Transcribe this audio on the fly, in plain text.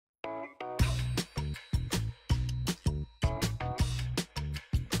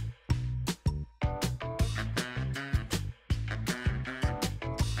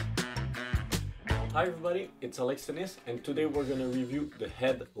Hi everybody, it's Alexis and today we're gonna review the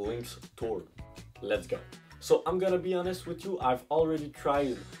Head Lynx Tour. Let's go. So I'm gonna be honest with you, I've already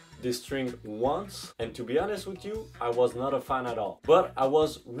tried this string once, and to be honest with you, I was not a fan at all. But I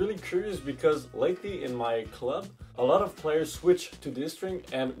was really curious because lately in my club, a lot of players switched to this string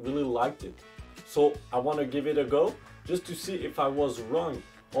and really liked it. So I want to give it a go just to see if I was wrong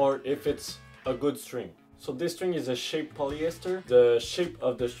or if it's a good string. So this string is a shaped polyester. The shape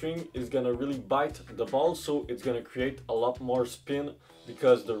of the string is gonna really bite the ball, so it's gonna create a lot more spin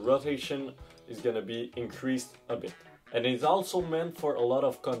because the rotation is gonna be increased a bit. And it's also meant for a lot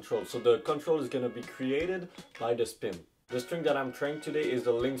of control, so the control is gonna be created by the spin. The string that I'm trying today is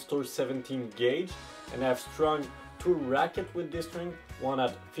the Lynx Tour 17 gauge, and I've strung two rackets with this string, one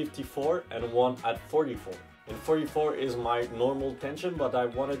at 54 and one at 44. And 44 is my normal tension, but I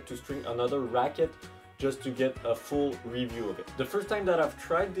wanted to string another racket just to get a full review of it. The first time that I've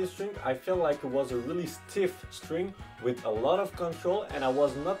tried this string, I felt like it was a really stiff string with a lot of control, and I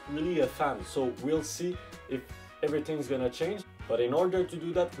was not really a fan. So we'll see if everything's gonna change. But in order to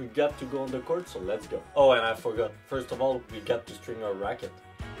do that, we got to go on the court, so let's go. Oh, and I forgot. First of all, we got to string our racket.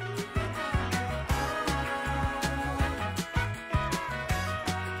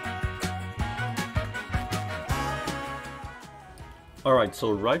 Alright,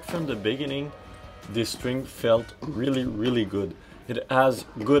 so right from the beginning, this string felt really good. It has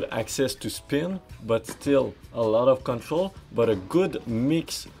good access to spin, but still a lot of control, but a good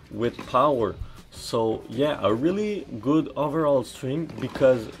mix with power. So yeah, a really good overall string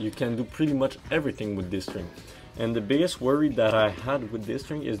because you can do pretty much everything with this string. And the biggest worry that I had with this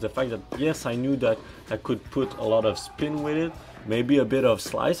string is the fact that yes, I knew that I could put a lot of spin with it, maybe a bit of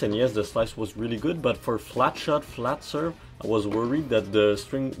slice, and yes, the slice was really good, but for flat shot, flat serve, I was worried that the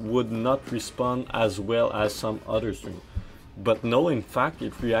string would not respond as well as some other string. But no, in fact,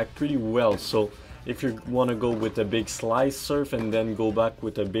 it reacts pretty well. So if you want to go with a big slice serve and then go back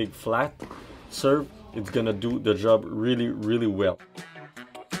with a big flat serve, it's gonna do the job really well.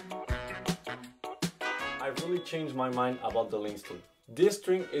 I've really changed my mind about the Lynx Tour. This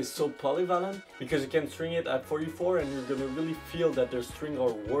string is so polyvalent because you can string it at 44 and you're gonna really feel that the strings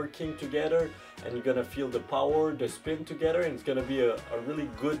are working together, and you're gonna feel the power, the spin together, and it's gonna be a really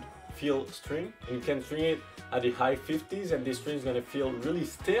good feel string. And you can string it at the high 50s, and this string is gonna feel really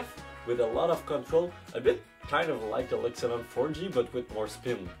stiff with a lot of control, a bit kind of like a Cyclone 4G but with more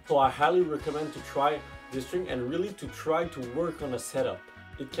spin. So I highly recommend to try this string and really to try to work on a setup.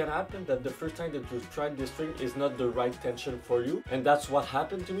 It can happen that the first time that you tried this string is not the right tension for you, and that's what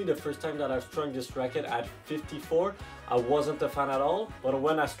happened to me the first time that I strung this racket at 54. I wasn't a fan at all, but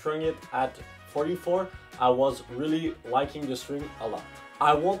when I strung it at 44, I was really liking the string a lot.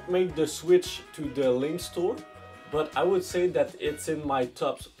 I won't make the switch to the Lynx Tour, but I would say that it's in my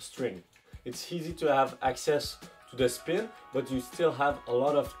top string. It's easy to have access to the spin, but you still have a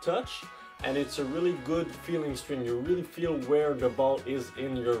lot of touch, and it's a really good feeling string. You really feel where the ball is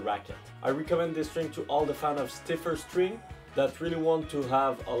in your racket. I recommend this string to all the fans of stiffer string that really want to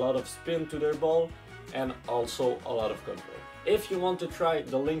have a lot of spin to their ball and also a lot of control. If you want to try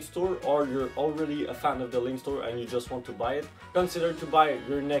the Lynx Tour, or you're already a fan of the Lynx Tour and you just want to buy it, consider to buy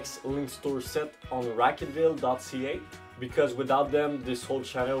your next Lynx Tour set on racquetville.ca, because without them this whole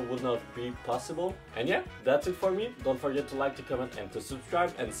channel would not be possible. And yeah, that's it for me. Don't forget to like, to comment and to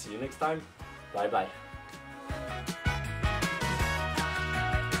subscribe, and see you next time. Bye bye.